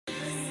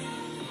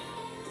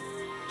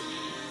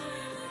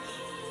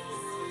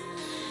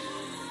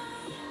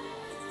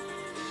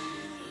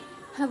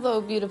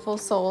Hello, beautiful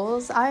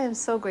souls. I am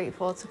so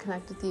grateful to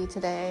connect with you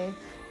today.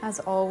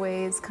 As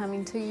always,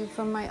 coming to you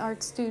from my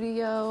art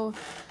studio.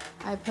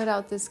 I put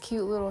out this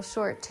cute little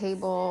short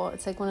table.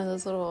 It's like one of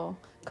those little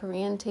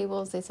Korean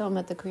tables. They sell them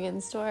at the Korean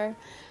store.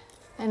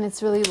 And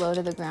it's really low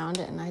to the ground.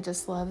 And I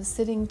just love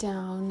sitting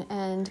down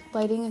and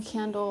lighting a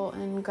candle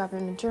and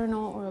grabbing a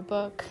journal or a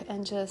book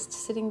and just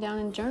sitting down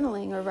and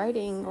journaling or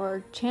writing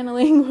or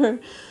channeling or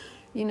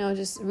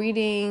just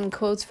reading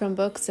quotes from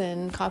books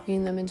and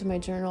copying them into my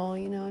journal,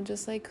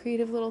 just like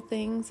creative little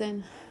things.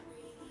 And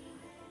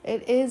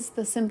it is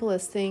the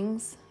simplest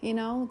things,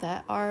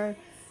 that are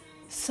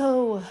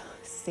so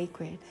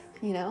sacred,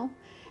 and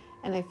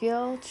I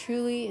feel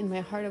truly in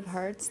my heart of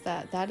hearts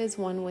that is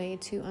one way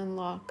to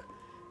unlock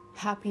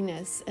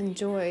happiness and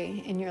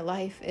joy in your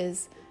life,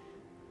 is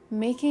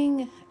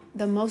making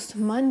the most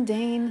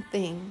mundane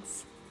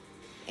things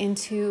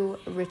into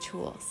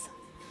rituals,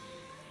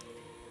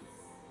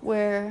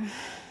 where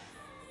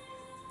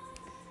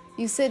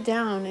you sit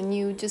down and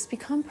you just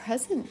become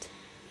present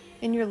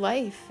in your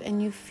life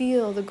and you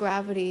feel the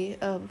gravity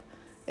of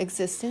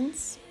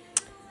existence.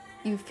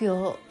 You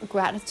feel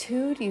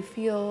gratitude. You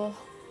feel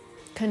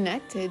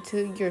connected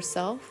to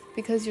yourself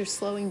because you're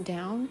slowing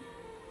down,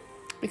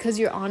 because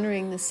you're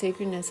honoring the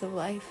sacredness of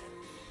life.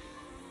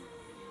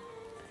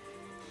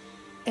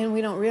 And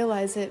we don't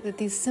realize it, that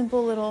these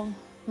simple little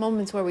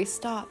moments where we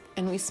stop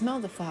and we smell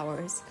the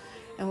flowers,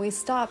 and we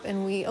stop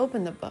and we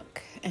open the book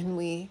and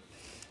we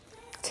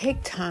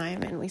take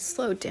time and we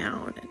slow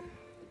down. And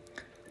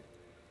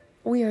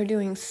we are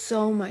doing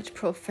so much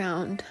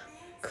profound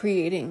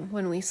creating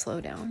when we slow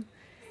down,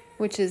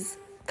 which is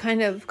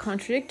kind of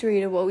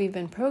contradictory to what we've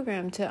been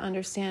programmed to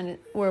understand,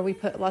 where we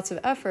put lots of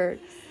effort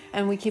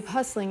and we keep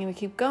hustling and we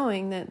keep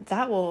going,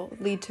 that will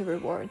lead to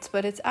rewards.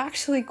 But it's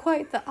actually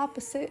quite the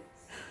opposite.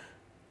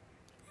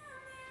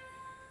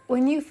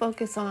 When you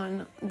focus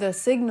on the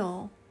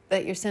signal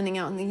that you're sending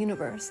out in the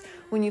universe,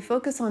 when you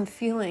focus on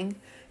feeling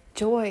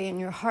joy in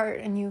your heart,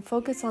 and you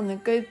focus on the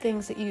good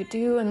things that you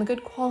do and the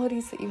good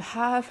qualities that you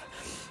have,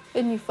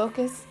 and you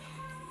focus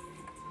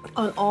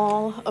on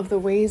all of the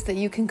ways that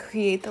you can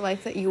create the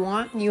life that you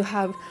want, you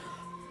have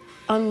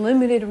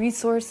unlimited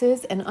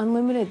resources and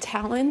unlimited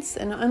talents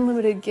and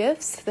unlimited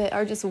gifts that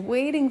are just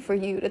waiting for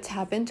you to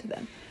tap into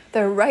them.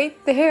 They're right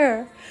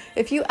there.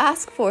 If you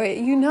ask for it,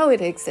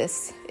 it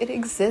exists. It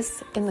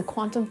exists in the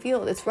quantum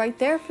field. It's right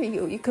there for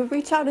you. You can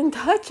reach out and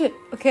touch it,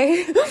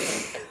 okay?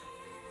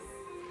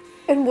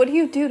 And what do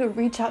you do to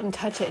reach out and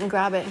touch it and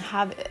grab it and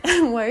have it?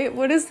 Right?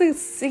 What is the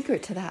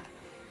secret to that?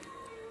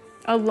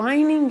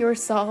 Aligning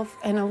yourself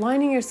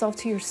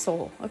to your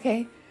soul,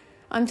 okay?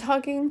 I'm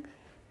talking,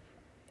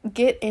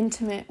 get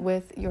intimate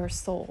with your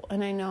soul.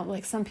 And I know,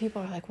 some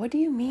people are like, what do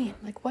you mean?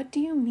 What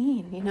do you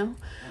mean,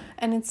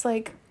 And it's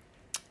like,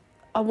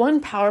 one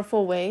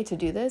powerful way to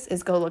do this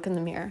is go look in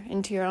the mirror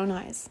into your own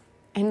eyes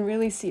and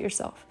really see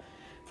yourself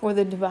for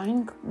the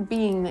divine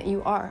being that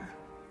you are.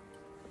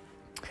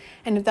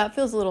 And if that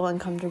feels a little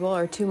uncomfortable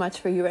or too much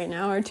for you right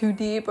now, or too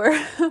deep or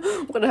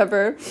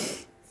whatever,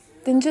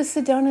 then just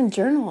sit down and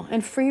journal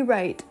and free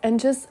write and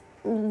just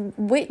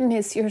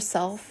witness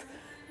yourself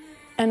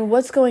and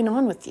what's going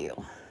on with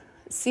you.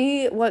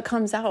 See what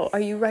comes out. Are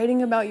you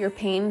writing about your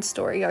pain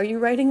story? Are you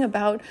writing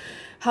about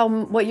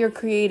what you're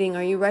creating?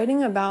 Are you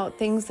writing about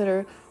things that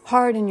are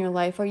hard in your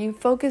life? Are you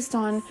focused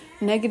on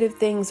negative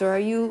things? Or are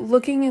you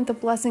looking at the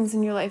blessings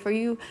in your life? Are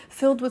you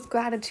filled with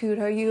gratitude?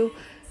 Are you,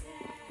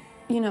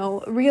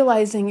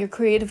 realizing your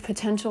creative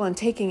potential and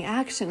taking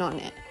action on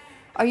it?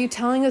 Are you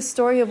telling a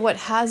story of what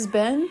has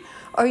been?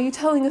 Or are you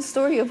telling a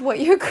story of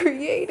what you're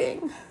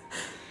creating?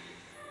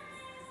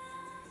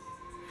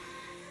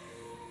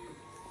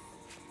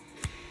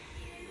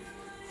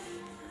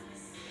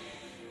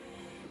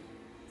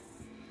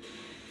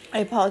 I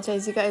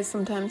apologize, you guys.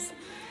 Sometimes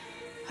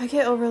I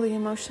get overly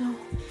emotional.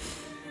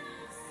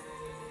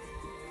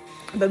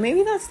 But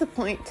maybe that's the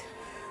point.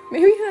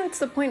 Maybe that's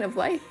the point of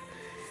life,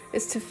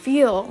 is to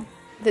feel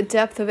the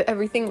depth of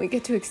everything we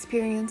get to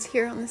experience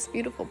here on this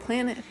beautiful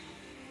planet.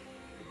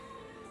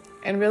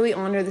 And really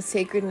honor the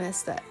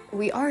sacredness that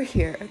we are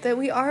here, that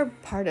we are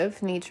part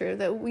of nature,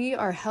 that we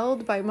are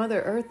held by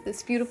Mother Earth,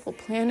 this beautiful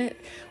planet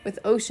with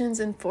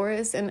oceans and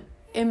forests and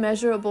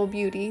immeasurable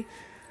beauty.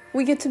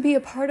 We get to be a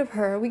part of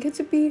her. We get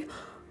to be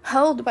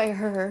held by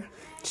her.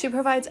 She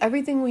provides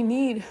everything we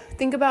need.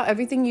 Think about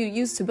everything you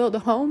use to build a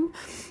home,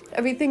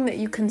 everything that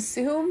you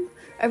consume,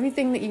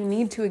 everything that you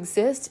need to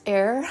exist: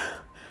 air,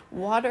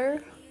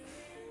 water,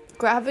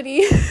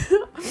 gravity.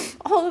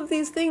 All of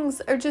these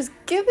things are just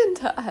given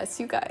to us,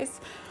 you guys.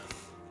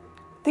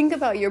 Think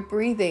about your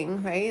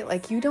breathing,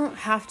 right? You don't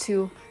have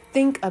to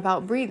think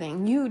about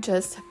breathing. You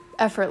just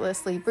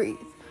effortlessly breathe.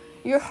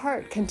 Your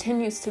heart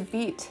continues to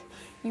beat.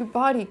 Your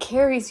body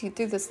carries you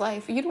through this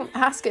life. You don't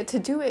ask it to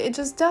do it. It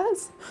just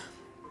does.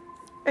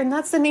 And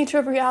that's the nature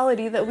of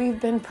reality that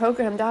we've been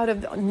programmed out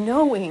of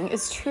knowing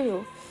is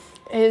true,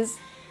 is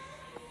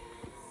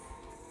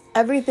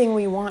everything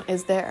we want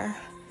is there.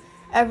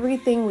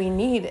 Everything we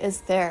need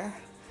is there.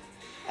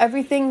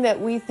 Everything that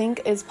we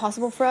think is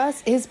possible for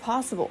us is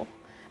possible.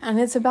 And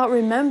it's about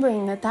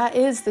remembering that that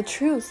is the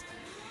truth.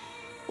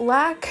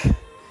 Lack,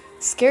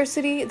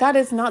 scarcity, that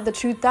is not the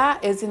truth.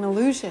 That is an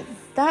illusion.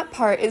 That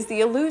part is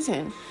the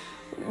illusion.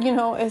 You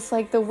know, it's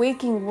like the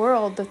waking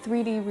world, the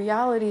 3D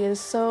reality is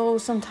so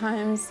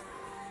sometimes,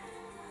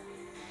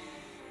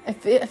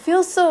 it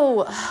feels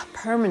so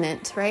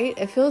permanent, right?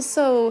 It feels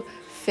so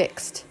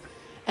fixed.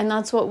 And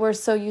that's what we're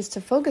so used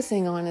to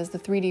focusing on, is the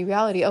 3D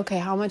reality. Okay,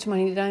 how much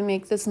money did I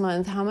make this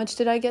month? How much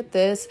did I get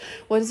this?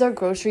 What is our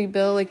grocery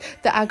bill?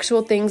 Like the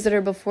actual things that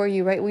are before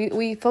you, right?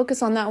 We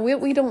focus on that.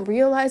 What we don't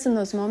realize in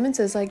those moments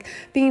is like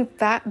being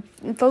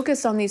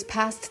focused on these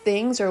past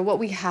things, or what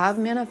we have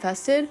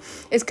manifested,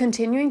 is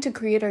continuing to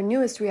create our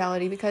newest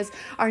reality, because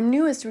our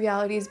newest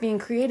reality is being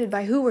created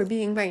by who we're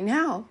being right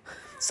now.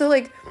 So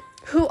like,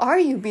 who are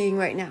you being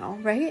right now,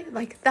 right?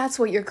 Like that's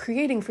what you're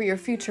creating for your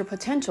future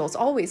potential.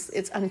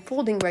 It's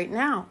unfolding right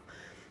now.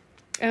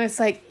 And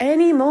it's like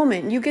any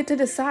moment you get to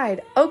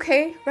decide,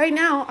 okay, right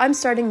now I'm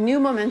starting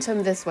new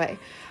momentum this way.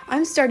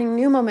 I'm starting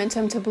new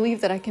momentum to believe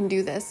that I can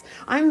do this.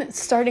 I'm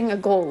starting a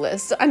goal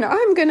list, and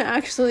I'm going to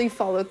actually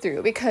follow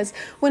through, because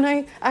when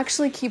I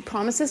actually keep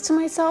promises to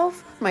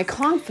myself, my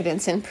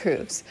confidence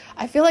improves.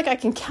 I feel like I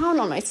can count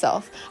on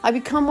myself. I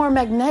become more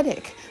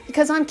magnetic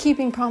because I'm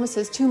keeping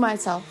promises to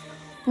myself.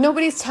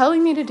 Nobody's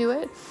telling me to do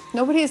it.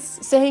 Nobody's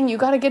saying you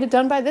got to get it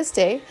done by this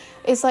day.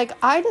 It's like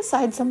I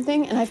decide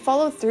something and I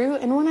follow through.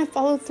 And when I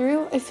follow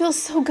through, it feels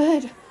so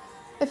good.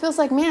 It feels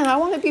like, man, I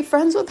want to be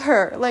friends with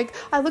her. Like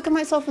I look at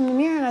myself in the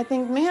mirror and I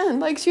think, man,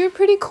 like you're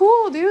pretty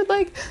cool, dude.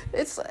 Like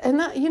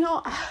and that, you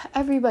know,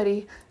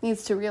 everybody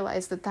needs to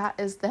realize that that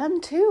is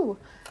them too.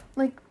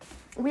 Like,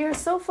 we are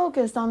so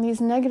focused on these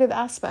negative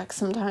aspects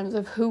sometimes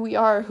of who we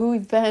are, who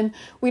we've been.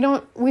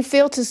 We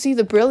fail to see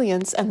the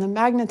brilliance and the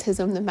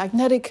magnetism, the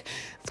magnetic,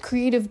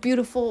 creative,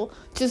 beautiful,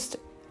 just,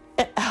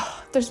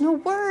 there's no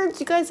words.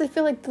 You guys, I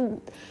feel like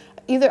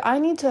either I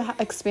need to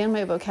expand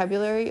my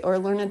vocabulary or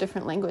learn a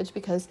different language,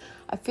 because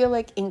I feel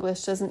like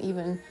English doesn't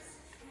even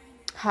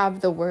have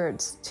the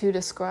words to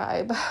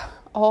describe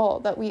all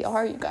that we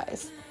are, you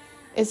guys.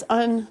 It's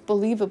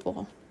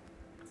unbelievable.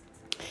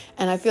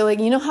 And I feel like,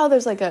 you know how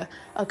there's like a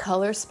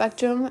color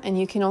spectrum and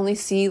you can only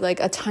see like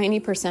a tiny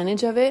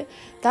percentage of it?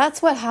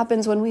 That's what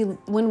happens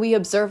when we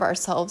observe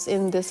ourselves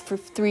in this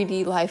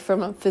 3D life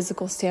from a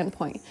physical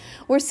standpoint.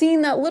 We're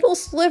seeing that little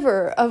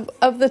sliver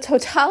of the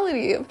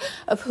totality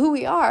of who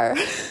we are.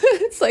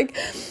 It's like,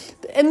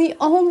 and the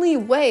only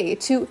way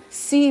to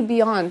see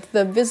beyond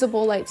the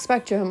visible light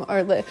spectrum,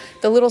 or the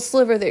little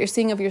sliver that you're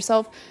seeing of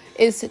yourself,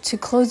 is to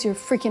close your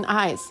freaking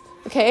eyes.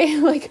 Okay?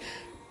 Like,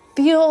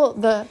 feel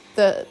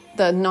the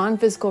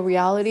non-physical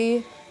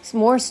reality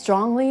more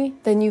strongly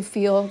than you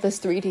feel this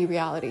 3D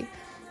reality.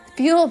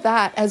 Feel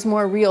that as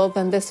more real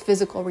than this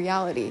physical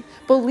reality.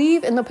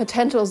 Believe in the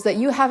potentials that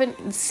you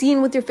haven't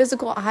seen with your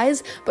physical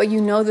eyes, but you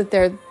know that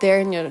they're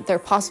there and they're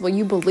possible.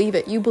 You believe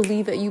it. You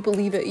believe it. You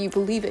believe it. You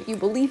believe it. You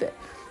believe it.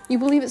 You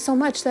believe it so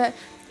much that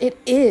it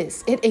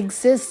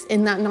exists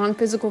in that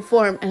non-physical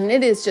form, and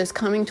it is just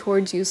coming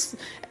towards you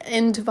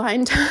in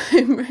divine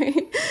time,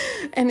 right?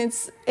 And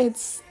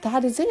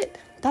that is it.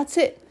 That's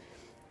it.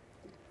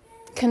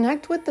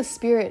 Connect with the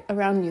spirit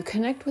around you.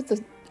 Connect with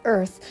the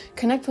earth.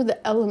 Connect with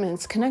the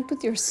elements. Connect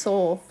with your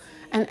soul,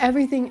 and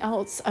everything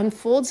else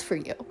unfolds for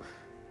you.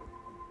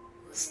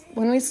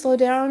 When we slow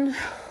down,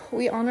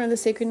 we honor the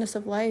sacredness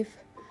of life.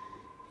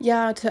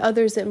 Yeah, to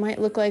others it might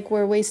look like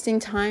we're wasting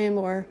time,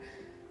 or,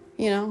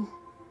 you know,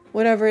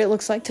 whatever it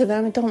looks like to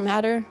them. It don't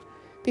matter,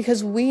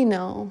 because we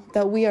know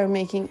that we are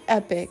making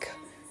epic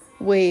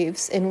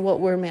waves in what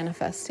we're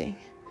manifesting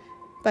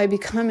by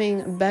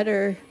becoming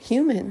better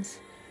humans,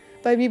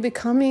 by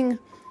becoming,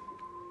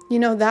 you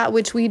know, that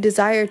which we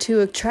desire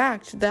to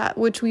attract, that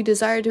which we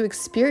desire to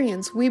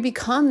experience. We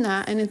become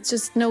that, and it's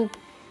just no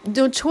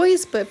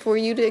choice but for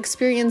you to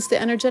experience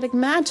the energetic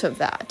match of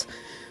that.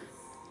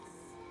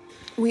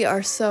 We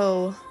are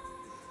so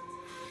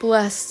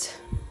blessed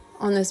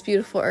on this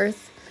beautiful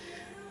earth.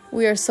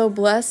 We are so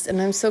blessed,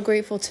 and I'm so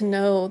grateful to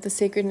know the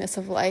sacredness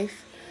of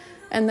life.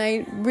 And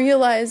I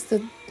realize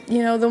that,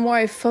 you know, the more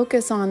I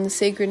focus on the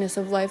sacredness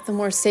of life, the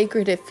more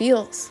sacred it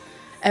feels.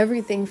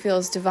 Everything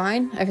feels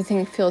divine.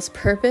 Everything feels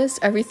purpose.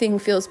 Everything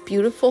feels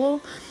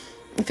beautiful.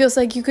 It feels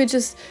like you could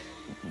just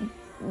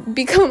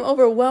become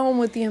overwhelmed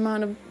with the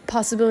amount of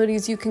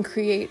possibilities you can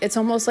create. It's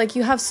almost like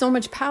you have so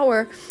much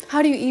power.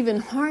 How do you even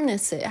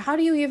harness it? How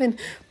do you even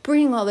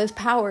bring all this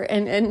power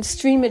and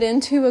stream it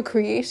into a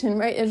creation,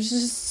 right? It's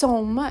just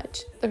so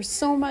much. There's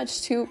so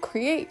much to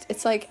create.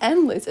 It's like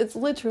endless. It's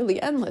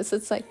literally endless.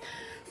 It's like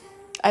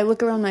I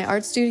look around my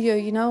art studio,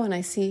 you know, and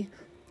I see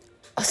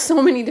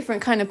so many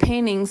different kind of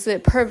paintings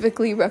that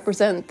perfectly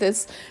represent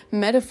this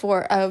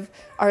metaphor of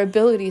our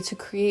ability to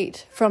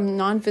create from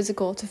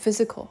non-physical to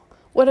physical.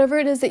 Whatever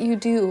it is that you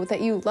do,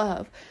 that you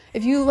love.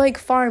 If you like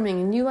farming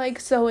and you like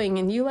sewing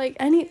and you like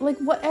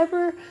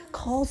whatever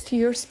calls to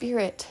your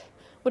spirit,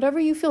 whatever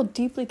you feel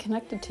deeply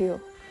connected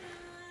to,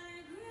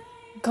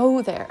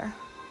 go there.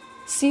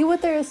 See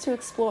what there is to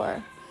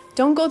explore.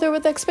 Don't go there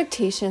with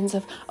expectations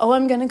of, oh,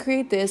 I'm going to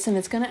create this and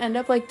it's going to end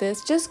up like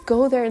this. Just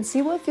go there and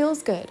see what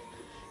feels good.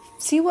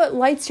 See what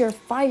lights your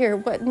fire,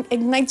 what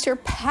ignites your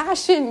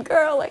passion,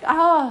 girl. Like,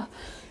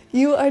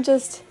 you are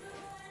just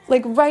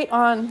like right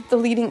on the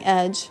leading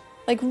edge,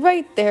 like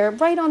right there,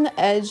 right on the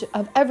edge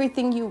of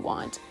everything you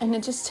want. And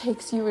it just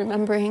takes you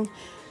remembering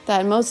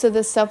that most of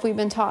this stuff we've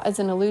been taught is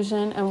an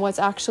illusion, and what's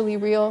actually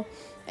real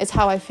is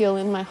how I feel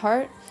in my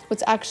heart.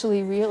 What's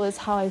actually real is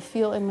how I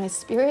feel in my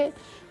spirit.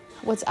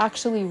 What's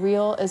actually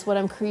real is what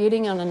I'm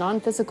creating on a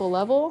non-physical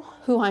level,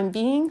 who I'm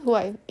being, who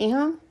I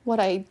am, what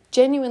I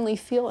genuinely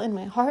feel in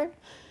my heart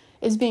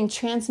is being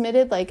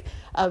transmitted like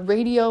a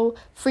radio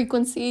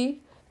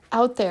frequency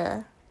out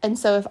there. And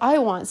so if I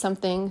want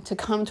something to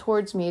come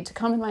towards me, to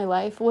come in my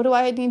life, what do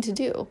I need to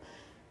do?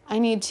 I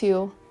need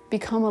to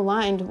become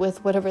aligned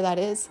with whatever that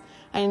is.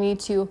 I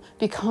need to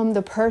become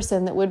the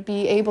person that would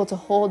be able to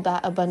hold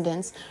that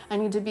abundance. I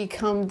need to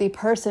become the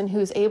person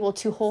who's able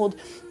to hold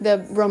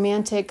the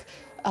romantic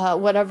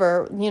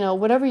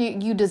whatever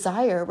you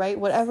desire, right?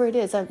 Whatever it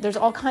is, there's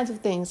all kinds of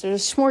things.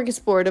 There's a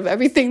smorgasbord of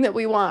everything that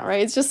we want,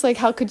 right? It's just like,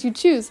 how could you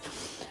choose?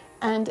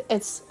 And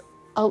it's,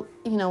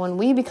 when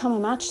we become a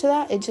match to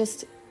that,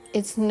 it's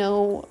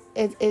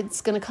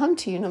going to come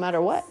to you no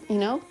matter what,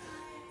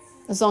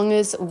 as long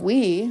as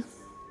we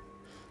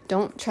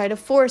don't try to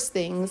force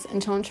things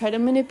and don't try to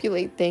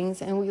manipulate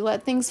things, and we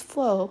let things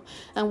flow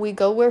and we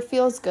go where it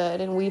feels good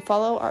and we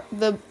follow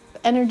the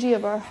energy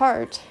of our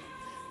heart.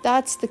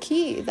 That's the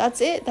key.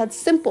 That's it. That's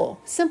simple.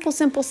 Simple,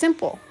 simple,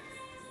 simple.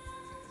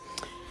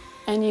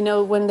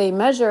 And when they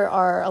measure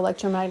our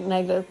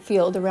electromagnetic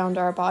field around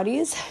our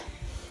bodies,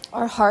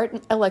 our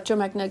heart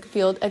electromagnetic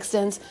field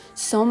extends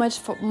so much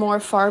more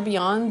far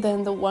beyond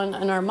than the one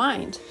in our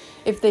mind.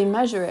 If they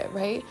measure it,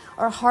 right?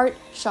 Our heart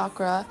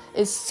chakra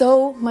is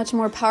so much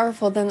more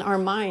powerful than our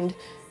mind.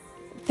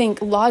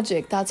 Think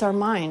logic, that's our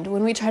mind.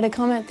 When we try to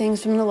come at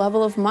things from the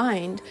level of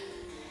mind,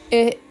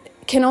 it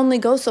can only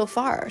go so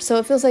far. So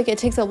it feels like it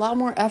takes a lot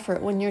more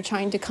effort when you're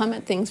trying to come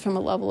at things from a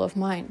level of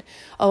mind.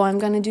 Oh, I'm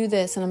going to do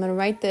this and I'm going to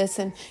write this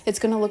and it's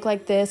going to look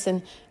like this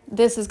and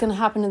this is going to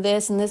happen to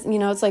this and this,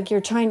 it's like you're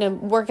trying to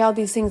work out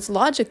these things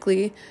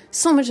logically.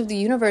 So much of the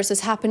universe is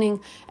happening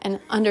and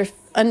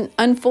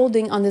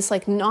unfolding on this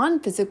like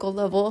non-physical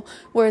level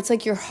where it's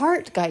like your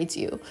heart guides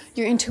you,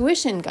 your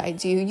intuition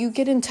guides you. You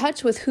get in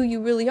touch with who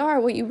you really are,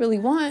 what you really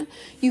want.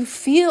 You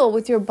feel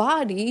with your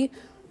body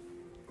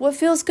what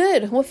feels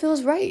good, what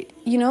feels right.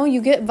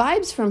 You get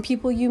vibes from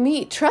people you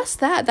meet. Trust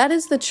that. That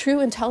is the true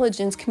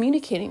intelligence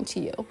communicating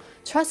to you.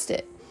 Trust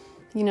it,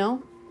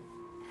 And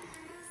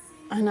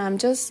I'm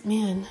just,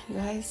 you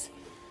guys,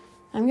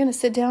 I'm going to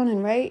sit down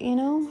and write,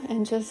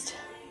 and just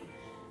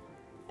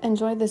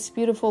enjoy this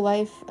beautiful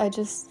life. I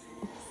just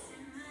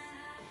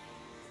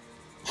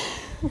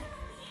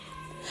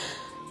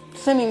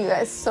sending you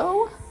guys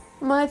so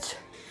much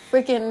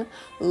freaking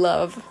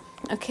love.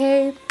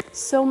 Okay?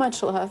 So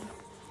much love.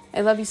 I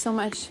love you so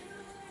much.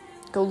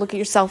 Go look at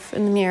yourself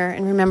in the mirror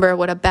and remember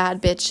what a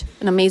bad bitch,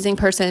 an amazing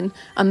person,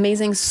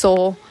 amazing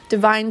soul,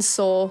 divine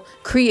soul,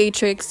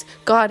 creatrix,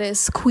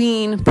 goddess,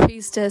 queen,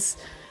 priestess,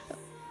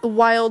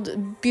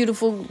 wild,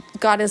 beautiful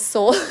goddess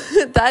soul.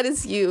 That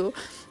is you.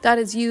 That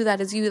is you.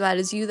 That is you. That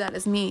is you. That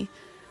is me.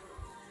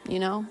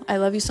 I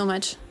love you so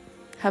much.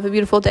 Have a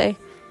beautiful day.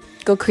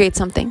 Go create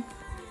something.